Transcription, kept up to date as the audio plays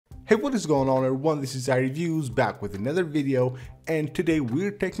Hey, what is going on everyone? This is iReviews back with another video, and today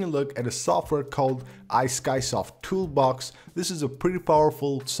we're taking a look at a software called iSkysoft Toolbox. This is a pretty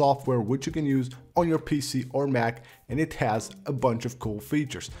powerful software which you can use on your PC or Mac, and it has a bunch of cool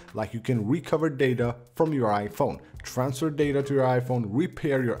features, like you can recover data from your iPhone, transfer data to your iPhone,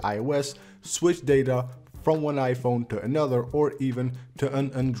 repair your iOS, switch data from one iPhone to another, or even to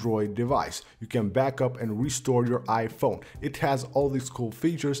an Android device. You can back up and restore your iPhone. It has all these cool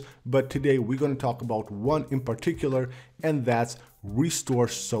features, but today we're going to talk about one in particular, and that's Restore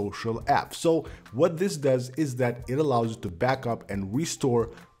Social App. So what this does is that it allows you to back up and restore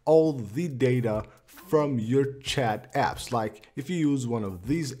all the data from your chat apps. Like if you use one of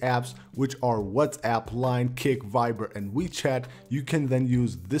these apps, which are WhatsApp, Line, Kik, Viber, and WeChat, you can then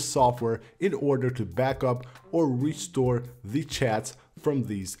use this software in order to back up or restore the chats from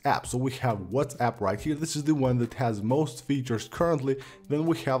these apps. So we have WhatsApp right here. This is the one that has most features currently. Then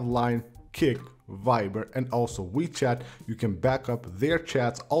we have Line, Kik, Viber, and also WeChat. You can back up their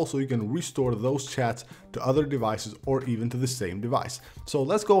chats. Also, you can restore those chats to other devices or even to the same device. So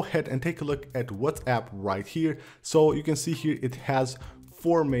let's go ahead and take a look at WhatsApp right here. So you can see here it has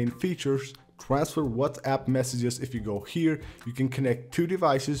four main features. Transfer WhatsApp messages. If you go here, you can connect two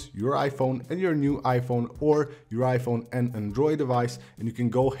devices, your iPhone and your new iPhone, or your iPhone and Android device, and you can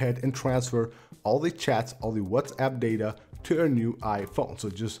go ahead and transfer all the chats, all the WhatsApp data to your new iPhone. So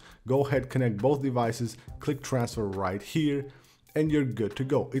just go ahead, connect both devices, click transfer right here, and you're good to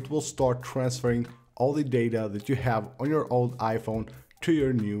go. It will start transferring all the data that you have on your old iPhone to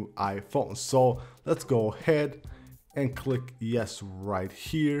your new iPhone. So let's go ahead and click yes right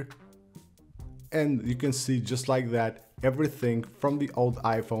here. And you can see just like that, everything from the old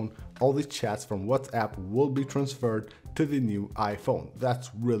iPhone, all the chats from WhatsApp will be transferred to the new iPhone.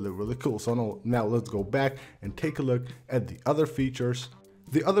 That's really cool. So now let's go back and take a look at the other features.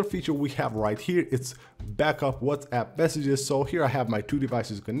 The other feature we have right here, it's backup WhatsApp messages. So here I have my two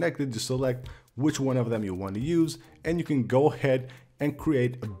devices connected. Just select which one of them you want to use, and you can go ahead and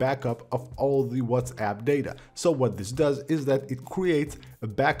create a backup of all the WhatsApp data. So what this does is that it creates a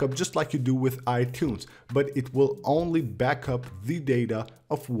backup just like you do with iTunes, but it will only back up the data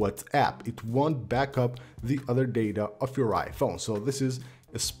of WhatsApp. It won't back up the other data of your iPhone. So this is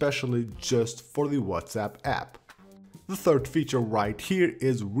especially just for the WhatsApp app. The third feature right here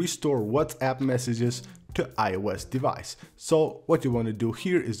is restore WhatsApp messages to iOS device. So what you want to do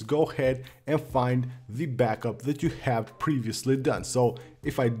here is go ahead and find the backup that you have previously done. So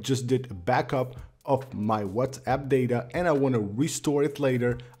if I just did a backup of my WhatsApp data and I want to restore it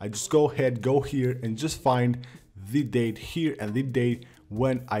later, I just go ahead, go here and just find the date here and the date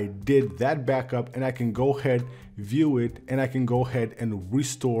when I did that backup, and I can go ahead, view it, and I can go ahead and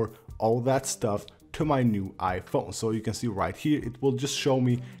restore all that stuff to my new iPhone. So you can see right here, it will just show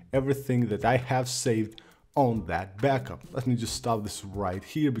me everything that I have saved on that backup. Let me just stop this right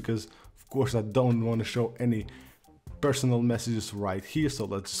here because of course I don't want to show any personal messages right here. So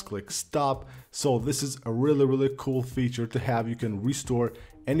let's just click stop. So this is a really cool feature to have. You can restore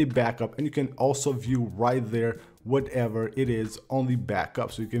any backup, and you can also view right there whatever it is on the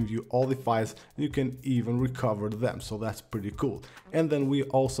backup. So you can view all the files and you can even recover them. So that's pretty cool. And then we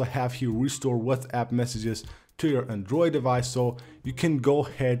also have here restore WhatsApp messages to your Android device. So you can go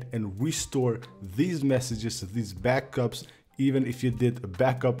ahead and restore these messages, these backups, even if you did a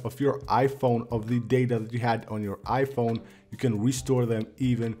backup of your iPhone, of the data that you had on your iPhone, you can restore them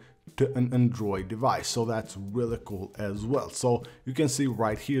even to an Android device. So that's really cool as well. So you can see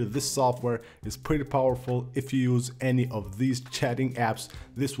right here, this software is pretty powerful. If you use any of these chatting apps,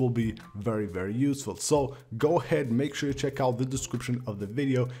 this will be very useful. So go ahead, make sure you check out the description of the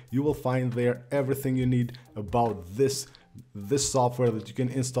video. You will find there everything you need about this software that you can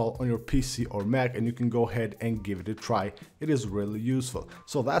install on your PC or Mac, and you can go ahead and give it a try. It is really useful.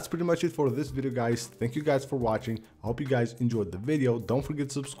 So that's pretty much it for this video, guys. Thank you guys for watching. I hope you guys enjoyed the video. Don't forget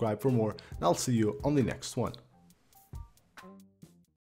to subscribe for more, and I'll see you on the next one.